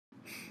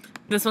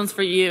This one's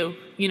for you.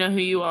 You know who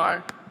you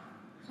are.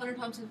 Hunter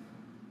Thompson.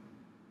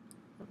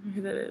 I don't know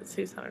who that is.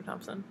 Who's Hunter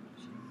Thompson?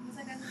 What's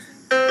that guy's name?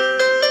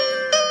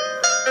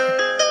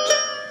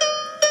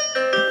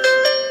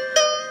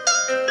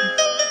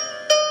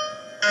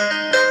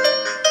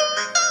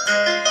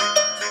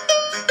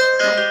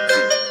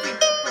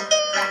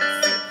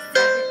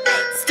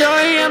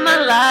 Story of my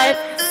life,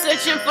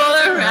 searching for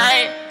the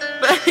right,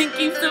 but it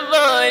keeps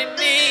avoiding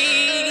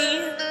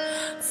me.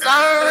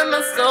 Sorrow in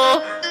my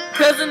soul,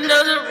 cause it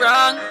knows it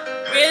wrong,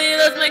 really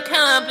loves my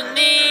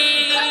company.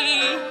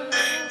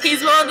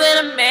 He's more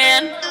than a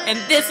man, and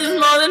this is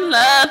more than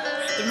love,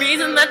 the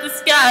reason that the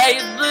sky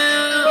is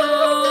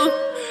blue.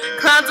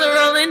 Clouds are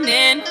rolling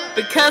in,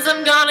 because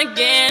I'm gone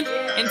again,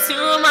 and to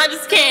him I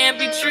just can't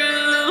be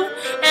true.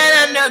 And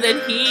I know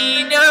that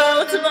he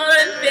knows I'm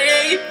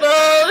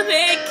unfaithful,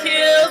 it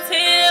kills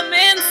him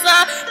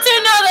inside to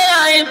know that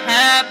I am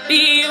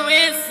happy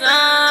with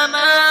some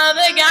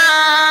other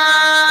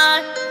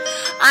guy.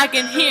 I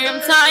can hear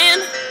him sighing,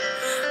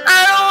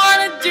 I don't want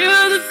to do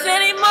this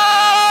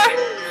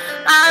anymore.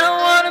 I don't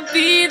want to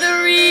be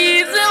the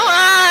reason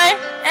why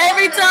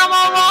every time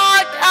I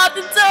walk out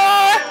the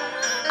door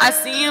I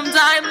see him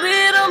die a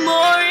little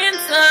more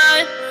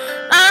inside.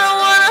 I don't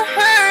want to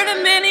hurt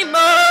him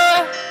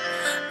anymore.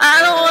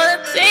 I don't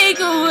want to take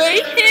away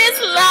his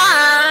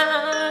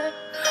life.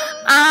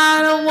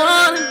 I don't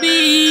want to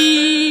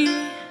be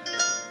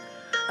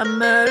a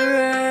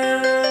murderer.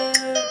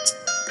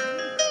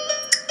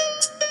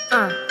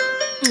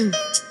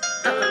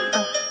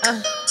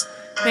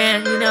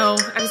 Man, you know,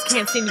 I just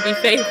can't seem to be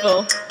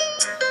faithful.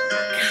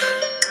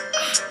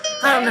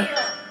 I don't know.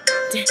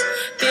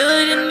 Feel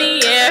it in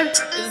the air,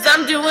 cause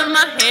I'm doing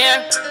my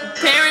hair,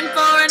 preparing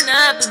for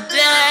another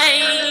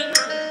day.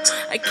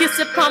 I kiss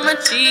upon my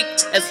cheek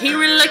as he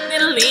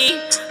reluctantly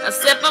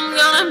accepts I'm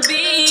gonna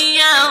be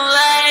out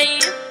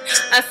late.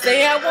 I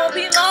say I won't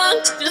be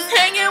long, just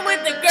hanging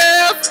with the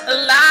girls, a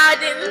lie I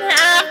didn't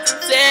have to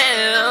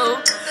tell.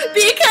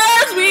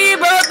 Because we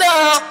both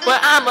know where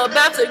I'm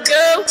about to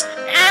go,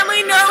 and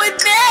we know it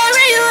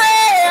very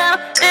well.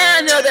 And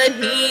I know that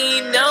he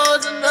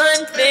knows I'm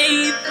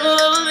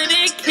unfaithful, and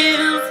it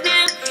kills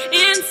him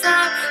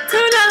inside to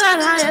know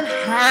that I am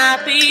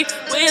happy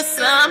with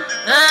some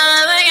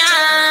other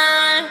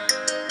guy.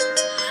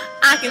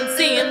 I can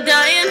see him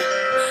dying.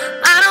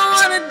 I don't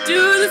want to do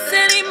this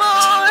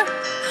anymore.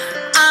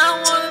 I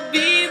don't want to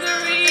be the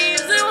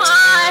reason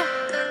why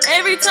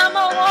every time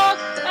I walk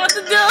out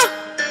the door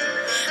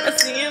I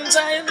see him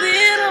die a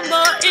little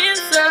more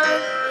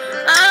inside.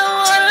 I don't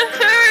want to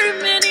hurt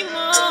him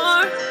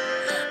anymore.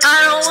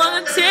 I don't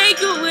want to take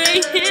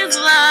away his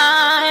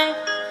life.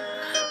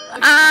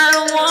 I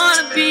don't want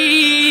to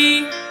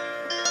be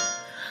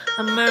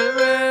a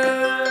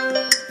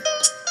murderer.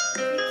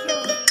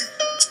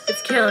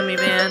 It's killing me,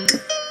 man.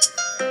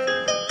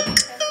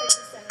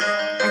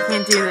 I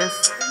can't do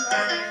this.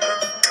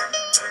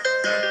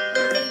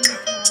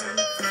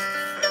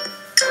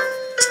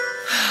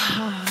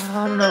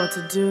 I don't know what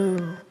to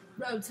do.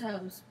 Road's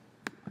hose.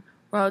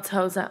 Road's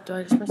hose out. Do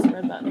I just press the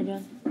red button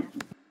again?